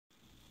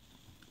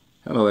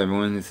Hello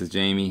everyone, this is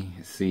Jamie,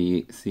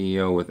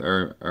 CEO with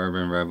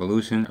Urban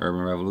Revolution. Urban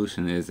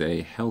Revolution is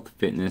a health,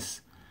 fitness,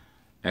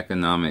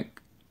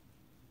 economic,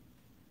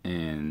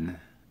 and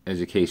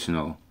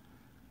educational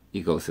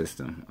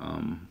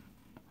ecosystem.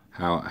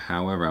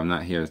 However, I'm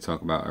not here to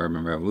talk about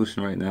Urban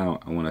Revolution right now.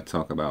 I want to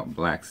talk about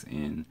blacks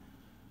in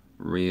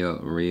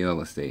real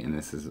estate, and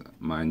this is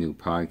my new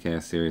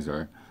podcast series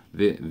or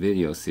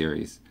video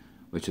series,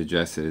 which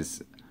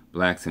addresses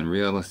blacks in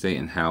real estate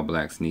and how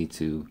blacks need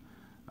to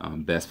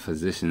best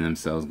position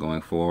themselves going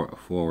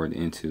forward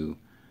into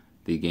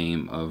the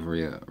game of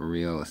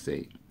real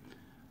estate.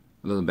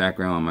 A little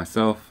background on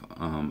myself.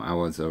 I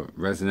was a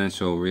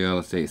residential real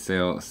estate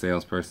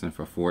salesperson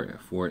for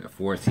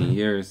 14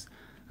 years.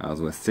 I was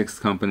with 6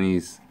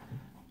 companies.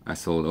 I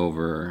sold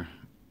over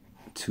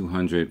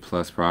 200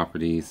 plus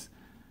properties.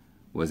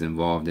 Was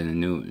involved in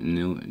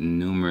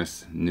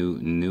numerous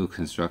new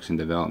construction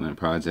development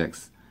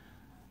projects,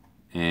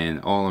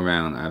 and all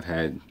around I've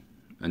had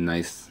a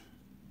nice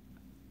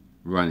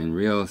run in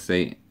real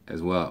estate,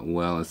 as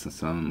well as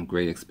some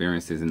great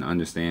experiences in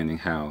understanding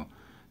how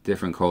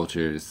different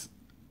cultures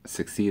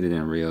succeeded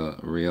in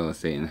real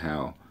estate, and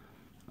how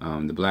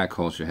the black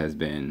culture has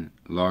been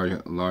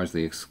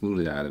largely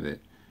excluded out of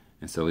it.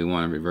 And so we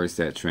want to reverse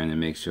that trend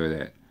and make sure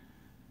that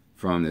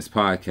from this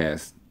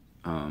podcast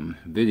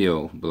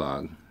video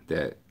blog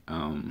that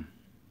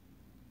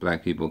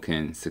black people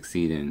can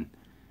succeed in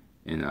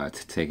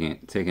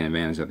taking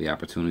advantage of the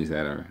opportunities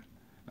that are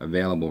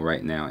available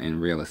right now in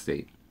real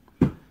estate.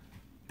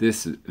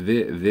 This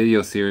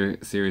video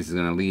series is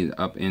going to lead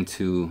up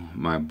into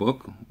my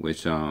book,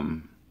 which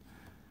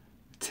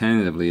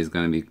tentatively is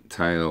going to be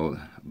titled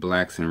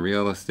Blacks in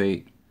Real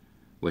Estate,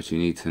 What You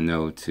Need to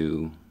Know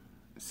to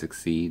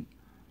Succeed.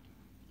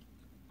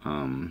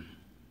 I'm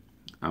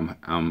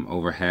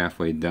over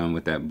halfway done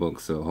with that book,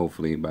 so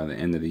hopefully by the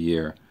end of the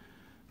year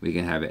we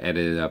can have it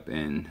edited up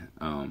and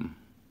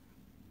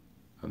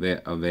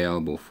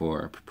available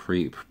for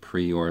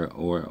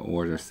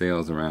pre-order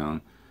sales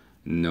around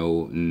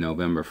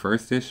November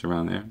 1st-ish,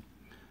 around there.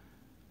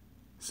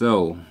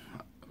 So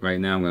right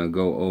now I'm going to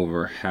go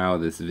over how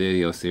this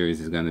video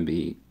series is going to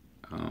be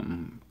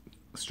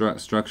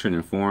structured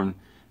and formed,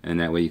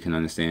 and that way you can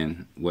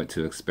understand what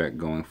to expect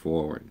going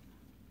forward.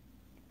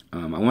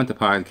 I want the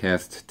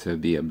podcast to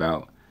be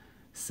about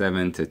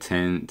 7 to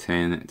 10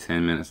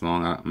 minutes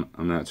long.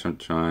 I'm not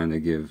trying to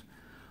give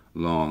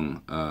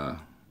long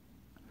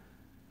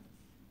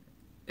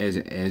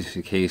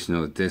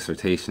educational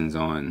dissertations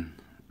on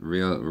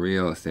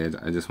real estate.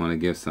 I just want to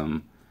give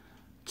some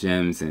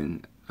gems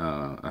and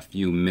a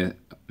few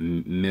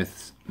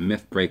myth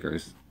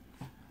breakers,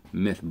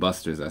 myth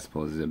busters, I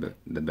suppose is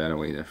the better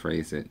way to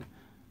phrase it,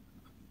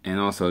 and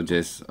also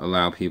just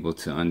allow people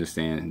to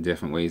understand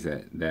different ways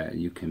that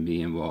you can be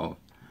involved.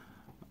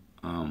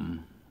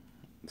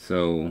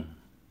 So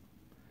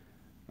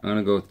I'm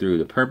gonna go through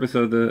the purpose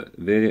of the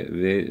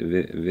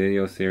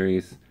video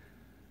series,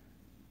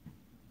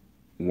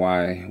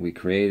 why we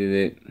created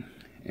it,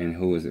 and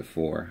who is it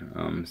for.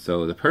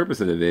 So the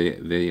purpose of the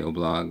video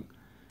blog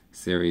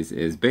series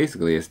is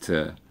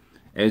to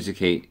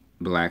educate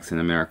blacks in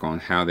America on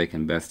how they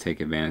can best take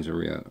advantage of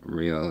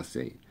real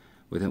estate.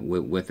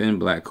 Within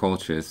black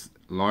culture, it's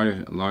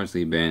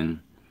largely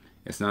been,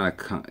 it's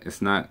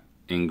not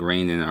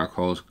ingrained in our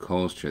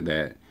culture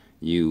that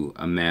you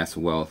amass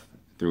wealth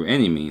through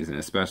any means, and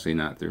especially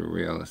not through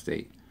real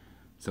estate.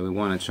 So we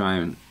want to try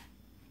and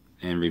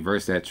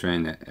reverse that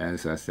trend,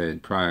 as I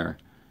said prior,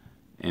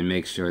 and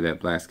make sure that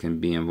blacks can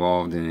be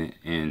involved in it,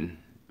 and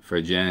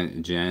for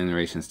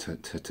generations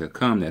to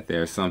come, that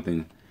there's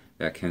something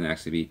that can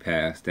actually be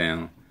passed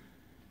down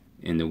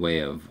in the way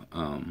of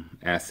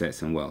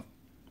assets and wealth.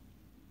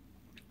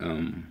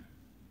 I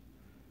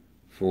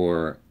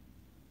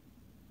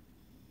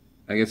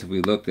guess if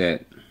we looked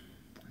at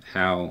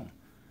how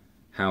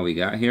we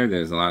got here,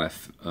 there's a lot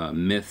of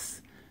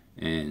myths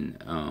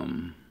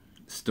and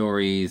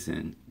stories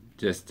and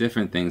just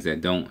different things that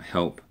don't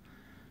help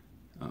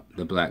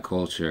the black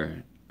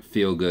culture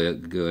feel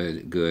good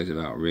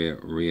about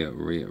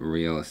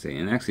real estate.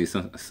 And actually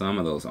some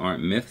of those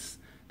aren't myths.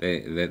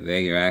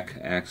 They are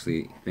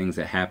actually things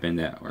that happened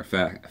that are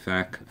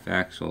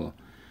factual,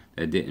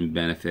 that didn't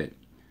benefit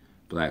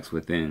blacks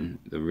within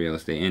the real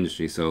estate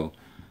industry. So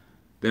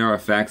there are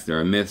facts, there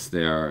are myths,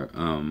 there are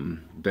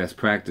best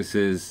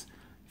practices,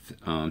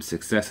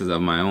 successes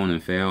of my own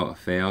and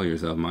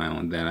failures of my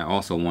own that I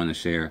also want to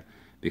share,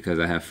 because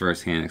I have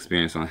firsthand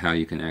experience on how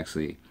you can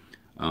actually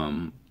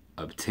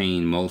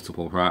obtain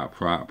multiple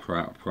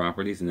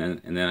properties, and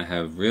then I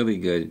have really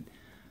good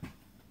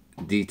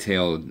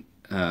detailed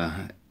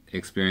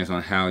experience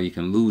on how you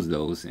can lose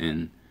those,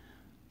 and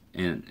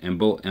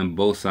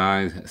both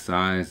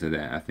sides of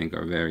that I think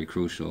are very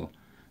crucial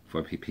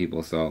for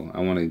people. So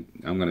I'm going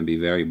to be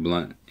very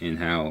blunt in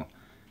how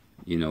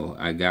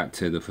I got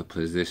to the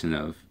position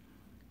of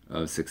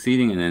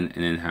succeeding, and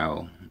then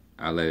how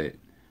I let it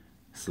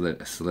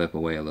slip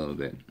away a little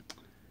bit.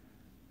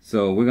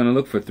 So we're going to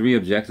look for 3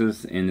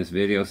 objectives in this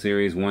video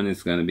series. One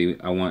is going to be,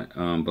 I want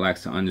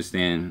blacks to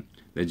understand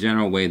the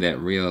general way that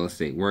real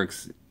estate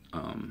works,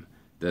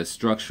 the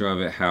structure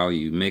of it, how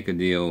you make a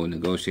deal,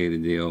 negotiate a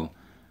deal,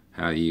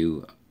 how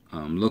you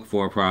look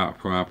for a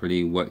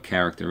property, what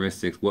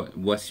characteristics,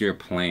 what's your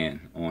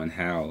plan on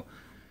how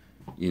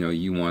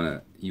you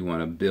wanna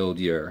build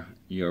your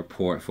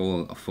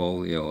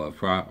portfolio of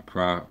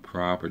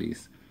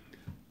properties.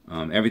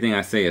 Everything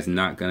I say is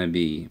not going to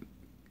be,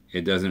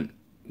 it doesn't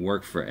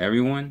work for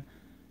everyone,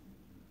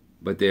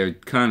 but they're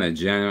kind of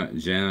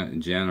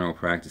general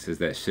practices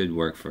that should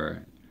work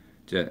for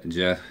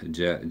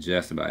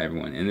just about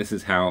everyone. And this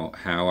is how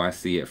I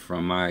see it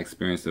from my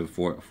experience of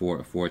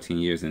 14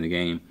 years in the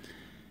game,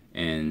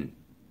 and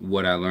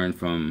what I learned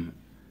from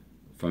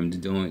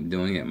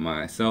doing it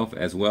myself,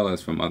 as well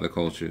as from other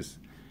cultures,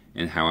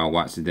 and how I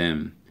watched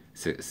them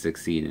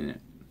succeed in it.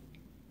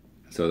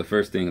 So the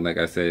first thing, like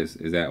I said,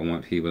 is that I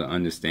want people to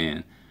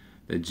understand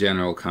the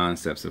general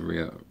concepts of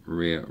real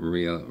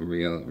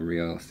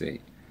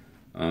estate.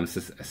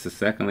 So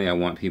secondly, I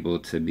want people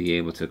to be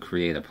able to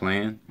create a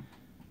plan.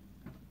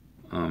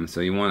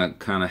 So you want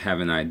to kind of have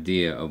an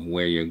idea of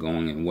where you're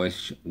going and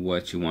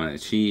what you want to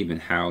achieve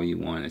and how you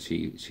want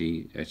to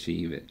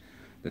achieve it.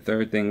 The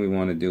third thing we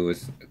want to do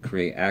is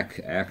create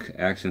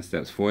action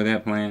steps for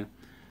that plan,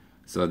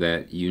 so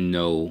that you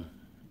know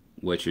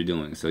what you're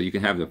doing. So you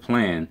can have the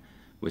plan,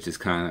 which is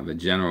kind of a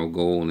general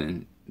goal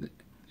and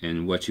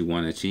what you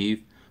want to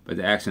achieve, but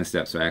the action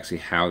steps are actually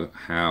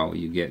how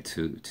you get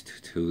to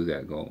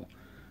that goal.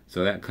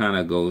 So that kind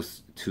of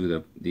goes to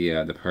the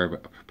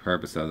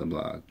purpose of the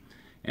blog,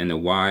 and the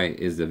why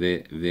is the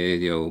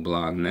video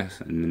blog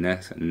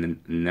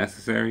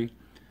necessary.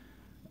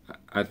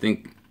 I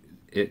think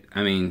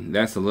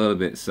that's a little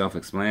bit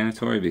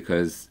self-explanatory,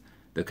 because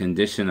the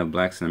condition of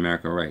blacks in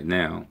America right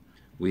now,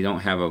 we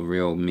don't have a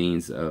real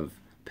means of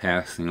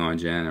passing on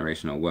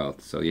generational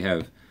wealth. So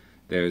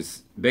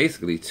there's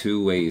basically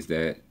two ways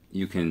that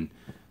you can,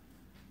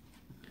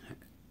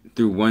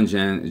 through one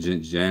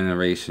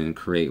generation,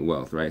 create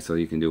wealth, right? So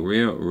you can do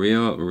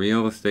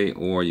real estate,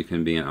 or you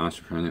can be an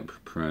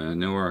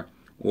entrepreneur,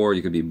 or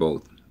you could be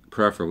both,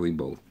 preferably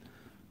both.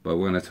 But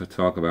we're going to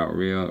talk about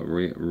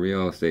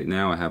real estate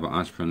now. I have an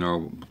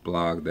entrepreneurial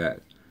blog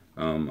that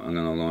I'm going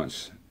to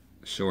launch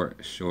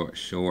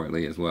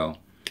shortly as well.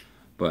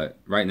 But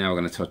right now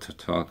we're going to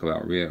talk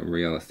about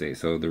real estate.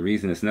 So the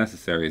reason it's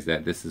necessary is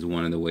that this is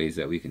one of the ways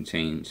that we can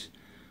change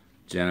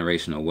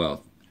generational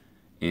wealth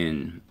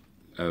in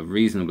a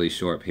reasonably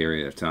short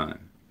period of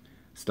time,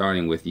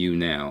 starting with you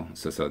now,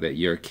 so that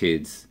your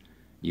kids,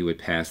 you would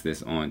pass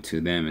this on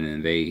to them, and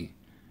then they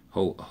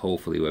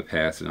hopefully would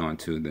pass it on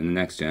to the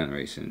next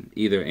generation,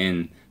 either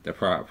in the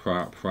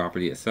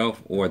property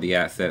itself, or the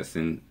assets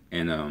and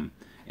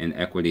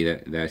equity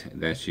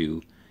that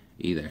you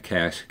either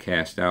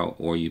cashed out,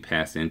 or you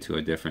pass into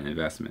a different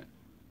investment.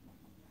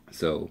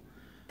 So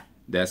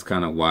that's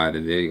kind of why the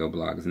video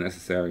blog is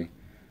necessary.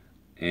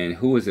 And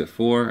who is it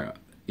for?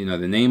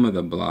 The name of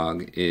the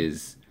blog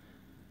is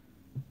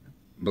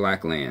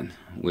Black Land,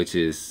 which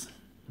is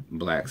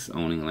blacks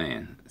owning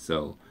land.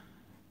 So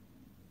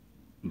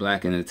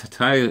black in the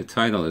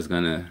title is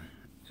going to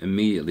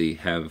immediately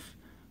have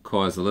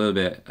caused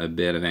a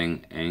bit of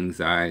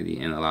anxiety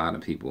in a lot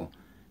of people,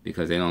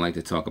 because they don't like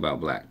to talk about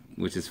black,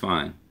 which is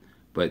fine.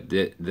 But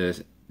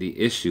the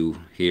issue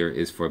here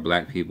is for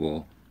black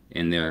people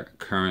in their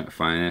current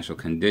financial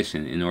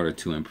condition, in order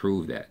to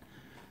improve that.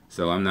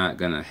 So I'm not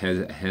going to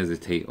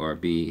hesitate or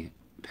be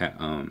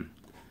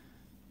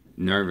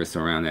nervous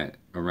around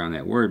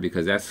that word,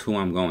 because that's who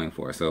I'm going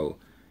for. So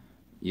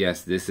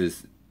yes,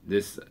 this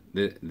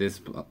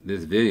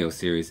video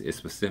series is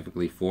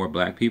specifically for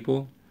black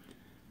people,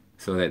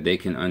 so that they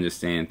can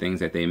understand things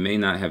that they may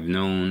not have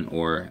known,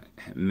 or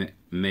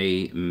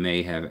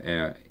may have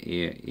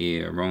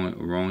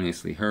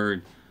erroneously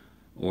heard,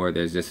 or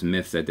there's just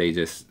myths that they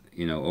just,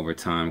 over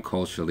time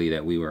culturally,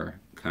 that we were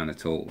kind of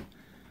told.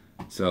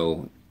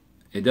 So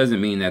it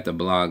doesn't mean that the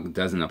blog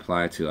doesn't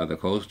apply to other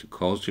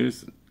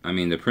cultures.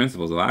 The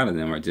principles, a lot of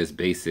them are just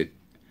basic,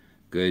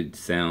 good,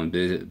 sound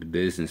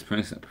business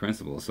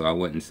principles. So I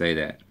wouldn't say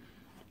that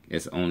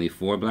it's only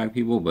for black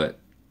people, but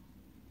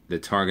the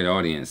target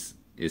audience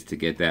is to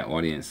get that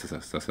audience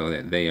so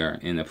that they are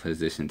in a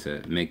position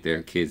to make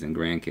their kids and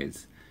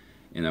grandkids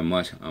in a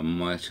much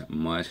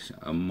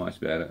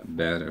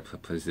better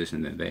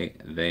position than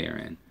they are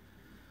in.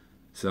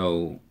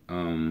 So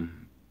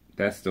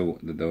that's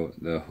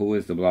the who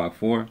is the blog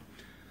for.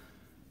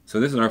 So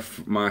this is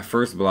my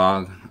first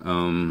blog.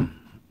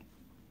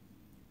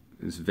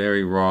 It's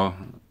very raw.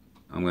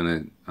 I'm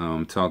gonna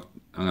talk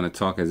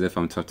as if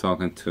I'm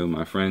talking to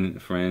my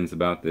friends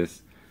about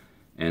this.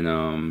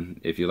 And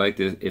if you like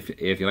this,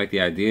 if you like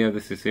the idea of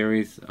this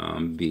series,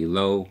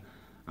 below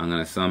I'm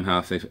gonna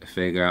somehow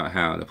figure out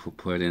how to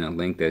put in a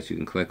link that you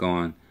can click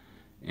on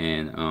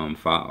and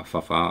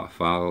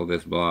follow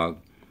this blog.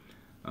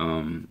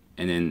 And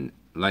then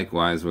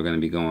likewise, we're gonna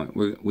be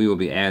we will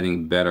be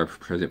adding better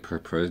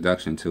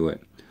production to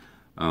it.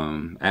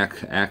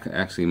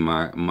 Actually,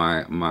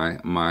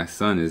 my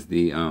son is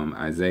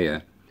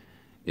Isaiah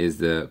is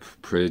the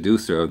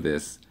producer of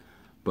this.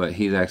 but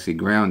he's actually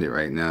grounded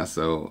right now.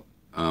 So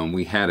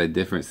we had a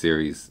different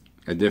series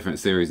of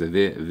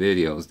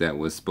videos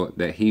that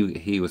that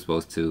he was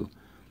supposed to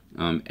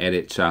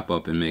edit, chop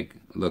up, and make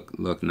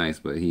look nice,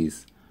 but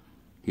he's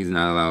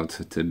not allowed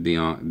to be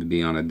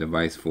on a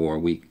device for a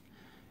week,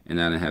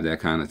 and I didn't have that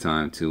kind of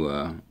time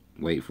to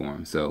wait for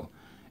him. So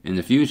in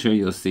the future,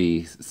 you'll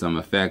see some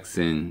effects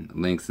and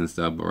links and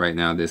stuff, but right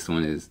now this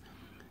one is,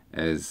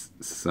 as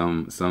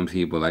some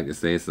people like to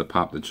say, it's a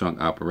pop the trunk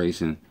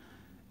operation,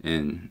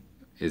 and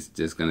it's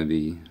just going to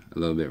be a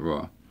little bit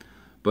raw.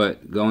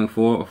 But going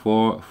forward,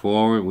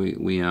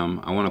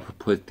 I want to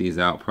put these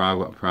out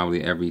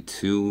probably every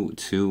two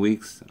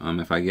weeks.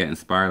 If I get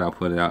inspired, I'll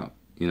put it out,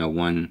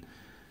 one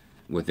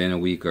within a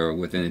week or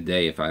within a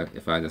day if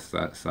I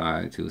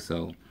decide to.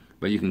 So,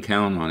 but you can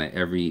count on it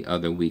every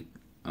other week.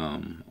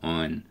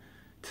 On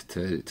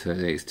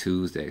today's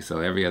Tuesday, so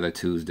every other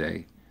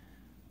Tuesday,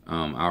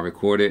 I'll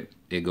record it.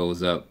 It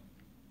goes up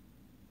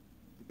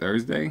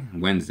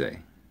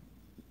Wednesday.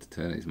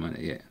 Today's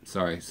Monday. Yeah,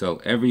 sorry.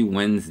 So every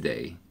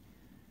Wednesday.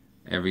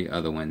 Every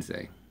other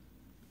Wednesday.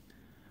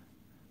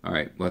 All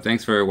right. Well,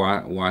 thanks for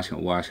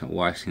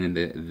watching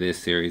this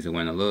series. It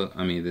went a little.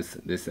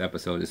 This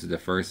episode. This is the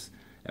first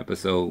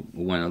episode.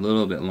 Went a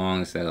little bit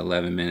long. It's at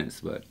 11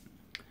 minutes, but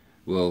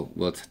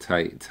we'll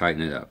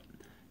tighten it up.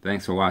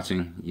 Thanks for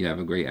watching. You have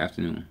a great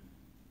afternoon.